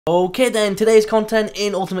Okay then, today's content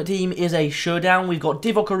in Ultimate Team is a showdown. We've got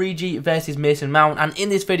Origi versus Mason Mount, and in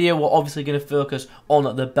this video we're obviously going to focus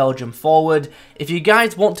on the Belgian forward. If you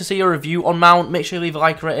guys want to see a review on Mount, make sure you leave a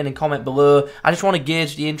like, rating and comment below. I just want to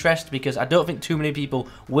gauge the interest because I don't think too many people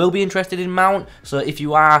will be interested in Mount, so if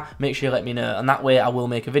you are, make sure you let me know, and that way I will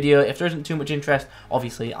make a video. If there isn't too much interest,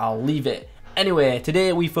 obviously I'll leave it. Anyway,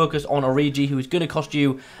 today we focus on Origi, who is going to cost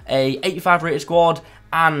you a 85 rated squad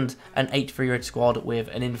and an 83 rated squad with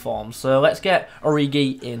an inform. So let's get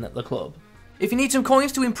Origi in the club. If you need some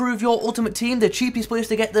coins to improve your Ultimate Team, the cheapest place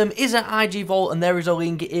to get them is at IG Vault, and there is a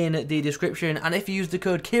link in the description. And if you use the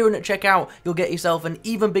code Kieron at checkout, you'll get yourself an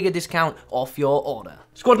even bigger discount off your order.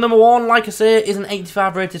 Squad number one, like I say, is an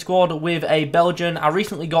 85 rated squad with a Belgian. I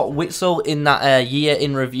recently got Witzel in that year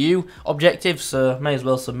in review objective, so may as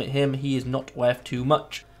well submit him. He is not worth too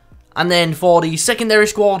much. And then for the secondary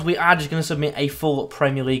squad, we are just going to submit a full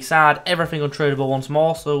Premier League side. Everything untradeable once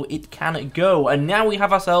more, so it can go. And now we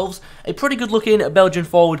have ourselves a pretty good looking Belgian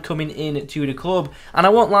forward coming in to the club. And I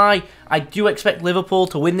won't lie, I do expect Liverpool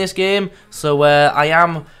to win this game. So I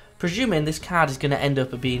am presuming this card is going to end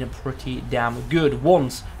up being pretty damn good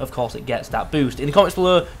once, of course, it gets that boost. In the comments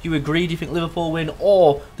below, do you agree? Do you think Liverpool win,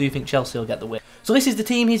 or do you think Chelsea will get the win? So this is the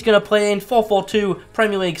team he's going to play in, 4-4-2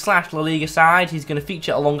 Premier League / La Liga side. He's going to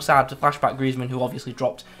feature alongside the flashback Griezmann, who obviously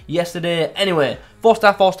dropped yesterday. Anyway,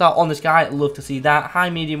 4-star on this guy, love to see that. High,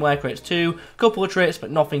 medium work rates 2, couple of traits, but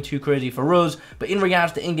nothing too crazy for us. But in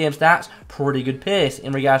regards to in-game stats, pretty good pace.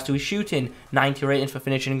 In regards to his shooting, 90 ratings for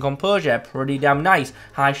finishing and composure, pretty damn nice.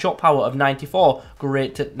 High shot power of 94,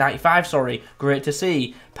 great to 95, sorry, great to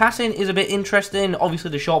see. Passing is a bit interesting. Obviously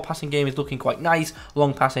the short passing game is looking quite nice,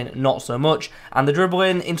 long passing not so much, and the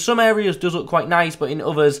dribbling in some areas does look quite nice, but in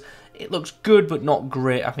others it looks good but not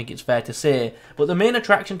great, I think it's fair to say. But the main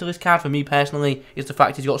attraction to this card for me personally is the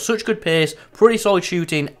fact he's got such good pace, pretty solid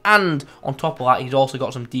shooting, and on top of that he's also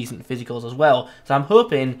got some decent physicals as well. So I'm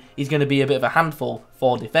hoping he's going to be a bit of a handful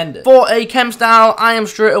for defenders. For a chem style, I am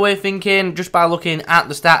straight away thinking, just by looking at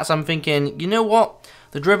the stats, I'm thinking, you know what?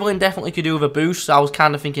 The dribbling definitely could do with a boost, so I was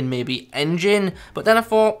kind of thinking maybe engine, but then I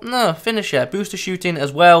thought, no, finisher, boost to shooting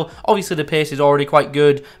as well. Obviously the pace is already quite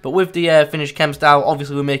good, but with the finished chem style,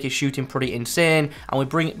 obviously we make his shooting pretty insane, and we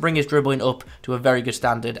bring his dribbling up to a very good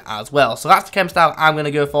standard as well. So that's the chem style I'm going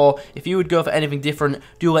to go for. If you would go for anything different,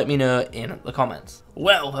 do let me know in the comments.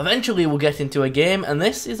 Well, eventually we'll get into a game, and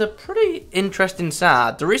this is a pretty interesting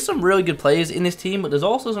side. There is some really good players in this team, but there's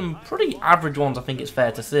also some pretty average ones, I think it's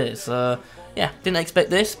fair to say. So yeah, didn't expect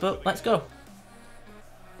this, but let's go.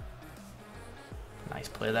 Nice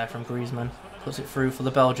play there from Griezmann. Puts it through for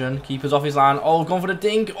the Belgian. Keeper's off his line. Oh, gone for the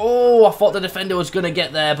dink. Oh, I thought the defender was going to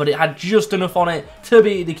get there, but it had just enough on it to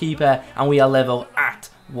beat the keeper, and we are level at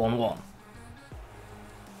 1-1.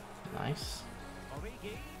 Nice.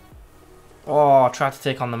 Oh, I tried to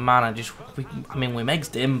take on the man. I mean, we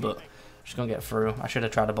megged him, but just going to get through. I should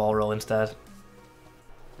have tried a ball roll instead.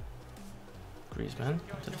 Griezmann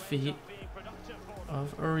to the feet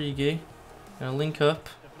of Origi. Gonna link up.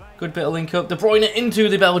 Good bit of link up. De Bruyne into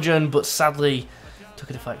the Belgian, but sadly took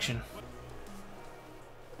a deflection.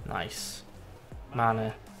 Nice.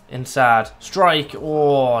 Mane inside. Strike.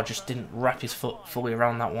 Oh, just didn't wrap his foot fully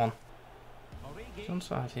around that one. It's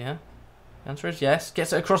onside here. The answer is yes.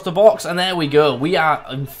 Gets it across the box, and there we go. We are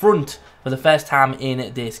in front for the first time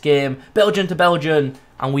in this game. Belgian to Belgian,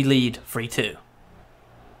 and we lead 3-2.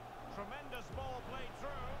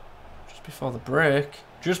 Before the break.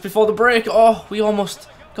 Just before the break. Oh, we almost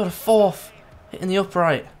got a fourth. Hitting the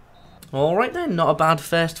upright. Alright then, not a bad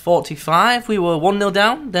first 45. We were 1-0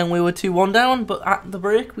 down, then we were 2-1 down, but at the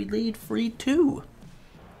break we lead 3-2.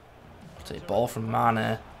 Take ball from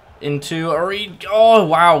Mane into Origi. Oh,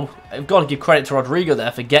 wow. I've got to give credit to Rodrigo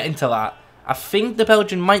there for getting to that. I think the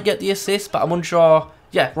Belgian might get the assist, but I'm unsure.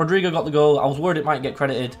 Yeah, Rodrigo got the goal. I was worried it might get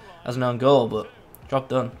credited as an own goal, but job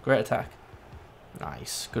done. Great attack.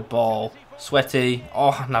 Nice, good ball. Sweaty.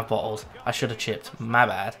 Oh, and I've bottled. I should have chipped. My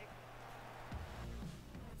bad.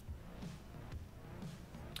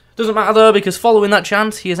 Doesn't matter though, because following that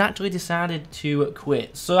chance, he has actually decided to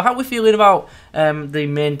quit. So how are we feeling about the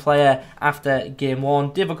main player after game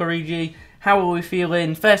one? Origi, how are we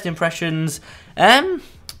feeling? First impressions.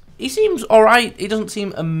 He seems alright. He doesn't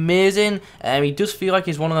seem amazing. He does feel like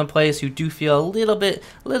he's one of them players who do feel a little bit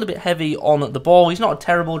heavy on the ball. He's not a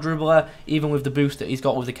terrible dribbler, even with the boost that he's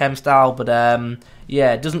got with the chem style. But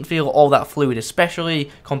yeah, it doesn't feel all that fluid,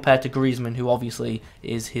 especially compared to Griezmann, who obviously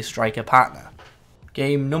is his striker partner.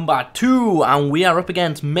 Game number 2, and we are up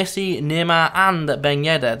against Messi, Neymar, and Ben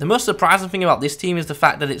Yedder. The most surprising thing about this team is the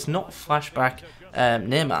fact that it's not flashback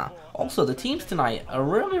Neymar. Also, the teams tonight are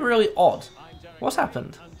really odd. What's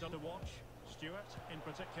happened?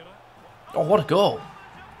 Oh, what a goal.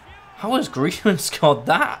 How has Griezmann scored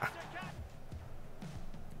that?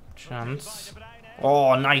 Chance.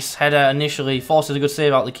 Oh, nice header initially. Forces a good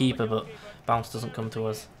save out the keeper, but bounce doesn't come to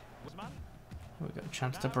us. We've got a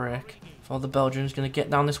chance to break. For the Belgians, going to get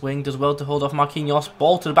down this wing. Does well to hold off Marquinhos.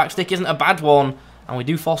 Ball to the back stick isn't a bad one. And we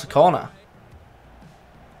do force a corner.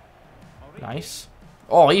 Nice.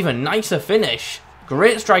 Oh, even nicer finish.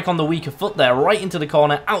 Great strike on the weaker foot there. Right into the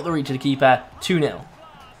corner. Out the reach of the keeper. 2-0.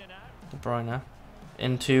 De Bruyne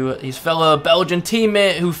into his fellow Belgian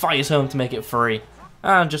teammate who fires home to make it 3.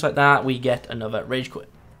 And just like that, we get another rage quit.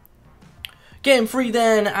 Game 3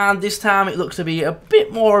 then, and this time it looks to be a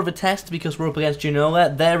bit more of a test because we're up against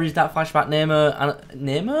Ginola. There is that flashback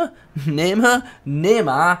Neymar,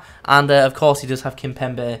 and of course he does have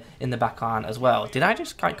Kimpembe in the back line as well. Did I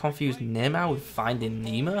just quite confuse Neymar with finding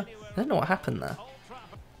Neymar? I don't know what happened there.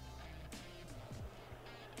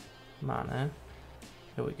 Mane,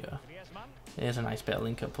 here we go. Here's a nice bit of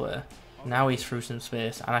link-up play. Now he's through some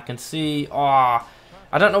space, and I can see, I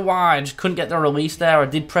don't know why, I just couldn't get the release there. I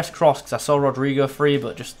did press cross because I saw Rodrigo free,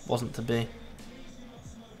 but just wasn't to be.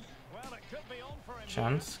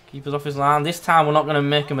 Chance. Keeper's off his line. This time we're not going to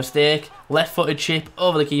make a mistake. Left-footed chip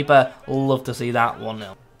over the keeper. Love to see that.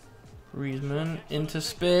 1-0. Griezmann into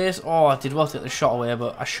space. Oh, I did well to get the shot away,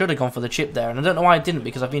 but I should have gone for the chip there. And I don't know why I didn't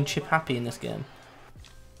because I've been chip happy in this game.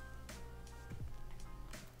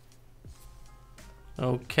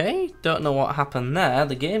 Okay, don't know what happened there.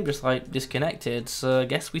 The game just like disconnected, so I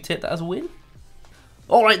guess we take that as a win.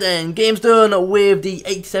 Alright then, game's done with the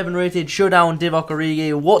 87 rated Showdown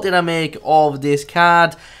Origi. What did I make of this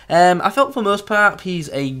card? I felt for the most part he's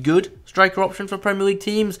a good striker option for Premier League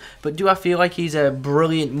teams, but do I feel like he's a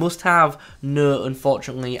brilliant must-have? No,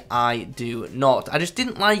 unfortunately, I do not. I just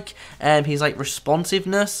didn't like his like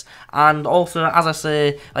responsiveness, and also, as I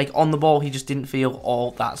say, like on the ball, he just didn't feel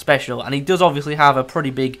all that special. And he does obviously have a pretty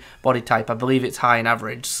big body type. I believe it's high in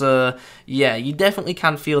average. So yeah, you definitely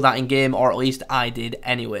can feel that in game, or at least I did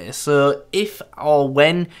anyway. So if or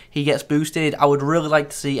when he gets boosted, I would really like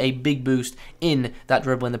to see a big boost in that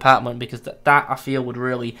dribbling department, because that I feel would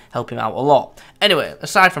really help him out a lot. Anyway,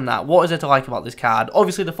 aside from that, what is there to like about this card?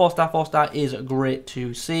 Obviously the 4-star is great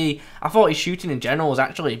to see. I thought his shooting in general was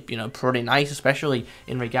actually, you know, pretty nice, especially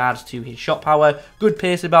in regards to his shot power. Good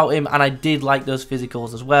pace about him, and I did like those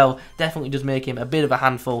physicals as well. Definitely does make him a bit of a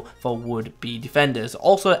handful for would-be defenders.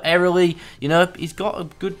 Also aerially, you know, he's got a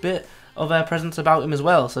good bit of presence about him as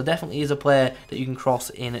well, so definitely is a player that you can cross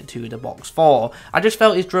into the box for. I just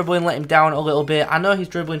felt his dribbling let him down a little bit. I know his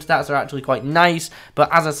dribbling stats are actually quite nice, but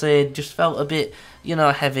as I said, just felt a bit, you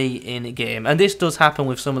know, heavy in the game. And this does happen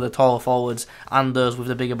with some of the taller forwards and those with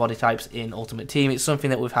the bigger body types in Ultimate Team. It's something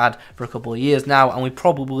that we've had for a couple of years now, and we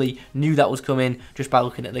probably knew that was coming just by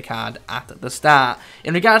looking at the card at the start.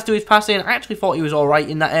 In regards to his passing, I actually thought he was alright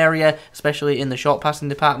in that area, especially in the short passing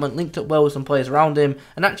department. Linked up well with some players around him,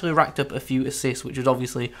 and actually racked up a few assists, which was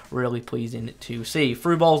obviously really pleasing to see.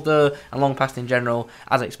 Through balls though, and long pass in general,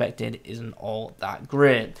 as expected, isn't all that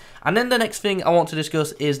great. And then the next thing I want to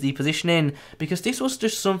discuss is the positioning, because this was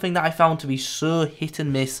just something that I found to be so hit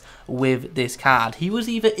and miss with this card. He was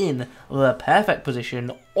either in the perfect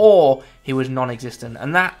position or he was non-existent,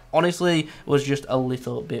 and that honestly was just a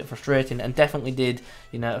little bit frustrating and definitely did,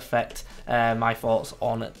 you know, affect my thoughts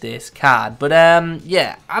on this card. But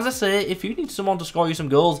yeah, as I say, if you need someone to score you some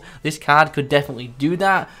goals, this card could definitely do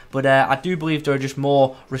that. But I do believe there are just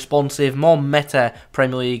more responsive, more meta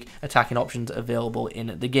Premier League attacking options available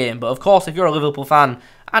in the game. But of course, if you're a Liverpool fan,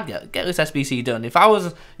 I'd get this SBC done. If I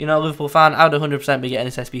was, you know, a Liverpool fan, I'd 100% be getting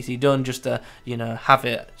this SBC done just to, you know, have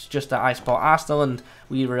it. It's just that I support Arsenal and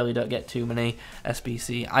we really don't get too many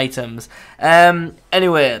SBC items.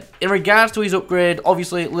 Anyway, in regards to his upgrade,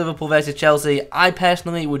 obviously Liverpool versus Chelsea, I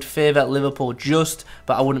personally would favour Liverpool just,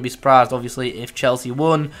 but I wouldn't be surprised, obviously, if Chelsea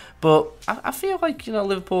won. But I feel like, you know,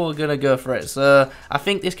 Liverpool are going to go for it. So I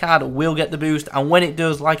think this card will get the boost, and when it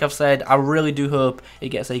does, like I've said, I really do hope it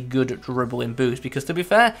gets a good dribbling boost, because to be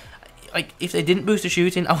fair, like, if they didn't boost the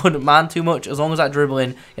shooting, I wouldn't mind too much, as long as that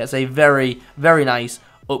dribbling gets a very, very nice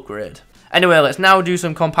upgrade. Anyway, let's now do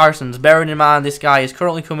some comparisons. Bearing in mind this guy is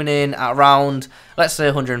currently coming in at around, let's say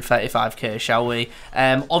 135k, shall we?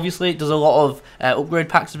 Obviously, there's a lot of upgrade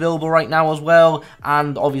packs available right now as well,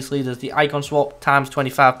 and obviously there's the icon swap times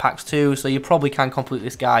 25 packs too, so you probably can complete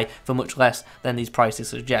this guy for much less than these prices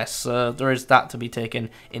suggest, so there is that to be taken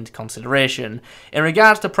into consideration. In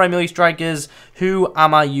regards to Premier League strikers, who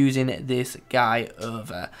am I using this guy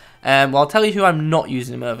over? Well, I'll tell you who I'm not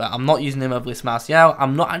using him over. I'm not using him over Luis Martial.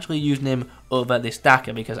 I'm not actually using him over this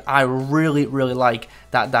Daka, because I really like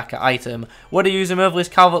that Daka item. Would I use him over this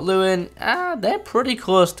Calvert-Lewin? They're pretty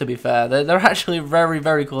close, to be fair. They're actually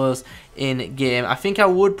very close in game. I think I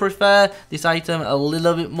would prefer this item a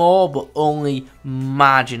little bit more, but only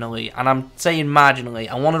marginally, and I'm saying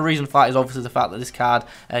marginally, and one of the reasons for that is obviously the fact that this card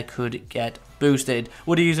could get boosted.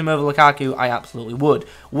 Would I use him over Lukaku? I absolutely would.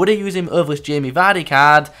 Would I use him over this Jamie Vardy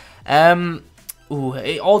card?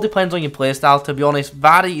 It all depends on your playstyle, to be honest.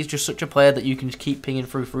 Vardy is just such a player that you can just keep pinging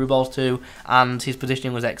through balls to, and his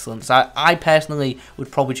positioning was excellent. So I personally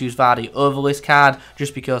would probably choose Vardy over this card,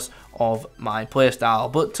 just because of my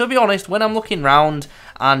playstyle. But to be honest, when I'm looking round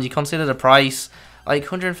and you consider the price, like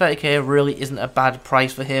 130k really isn't a bad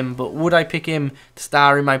price for him, but would I pick him to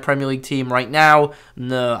star in my Premier League team right now?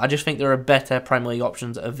 No, I just think there are better Premier League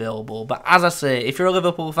options available. But as I say, if you're a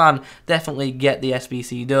Liverpool fan, definitely get the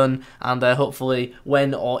SBC done, and hopefully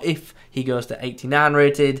when or if he goes to 89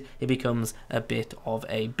 rated, he becomes a bit of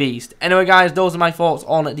a beast. Anyway guys, those are my thoughts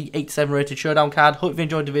on the 87 rated Showdown card. Hope you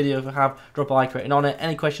enjoyed the video. If you have, drop a like rating on it.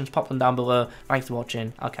 Any questions, pop them down below. Thanks for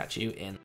watching. I'll catch you in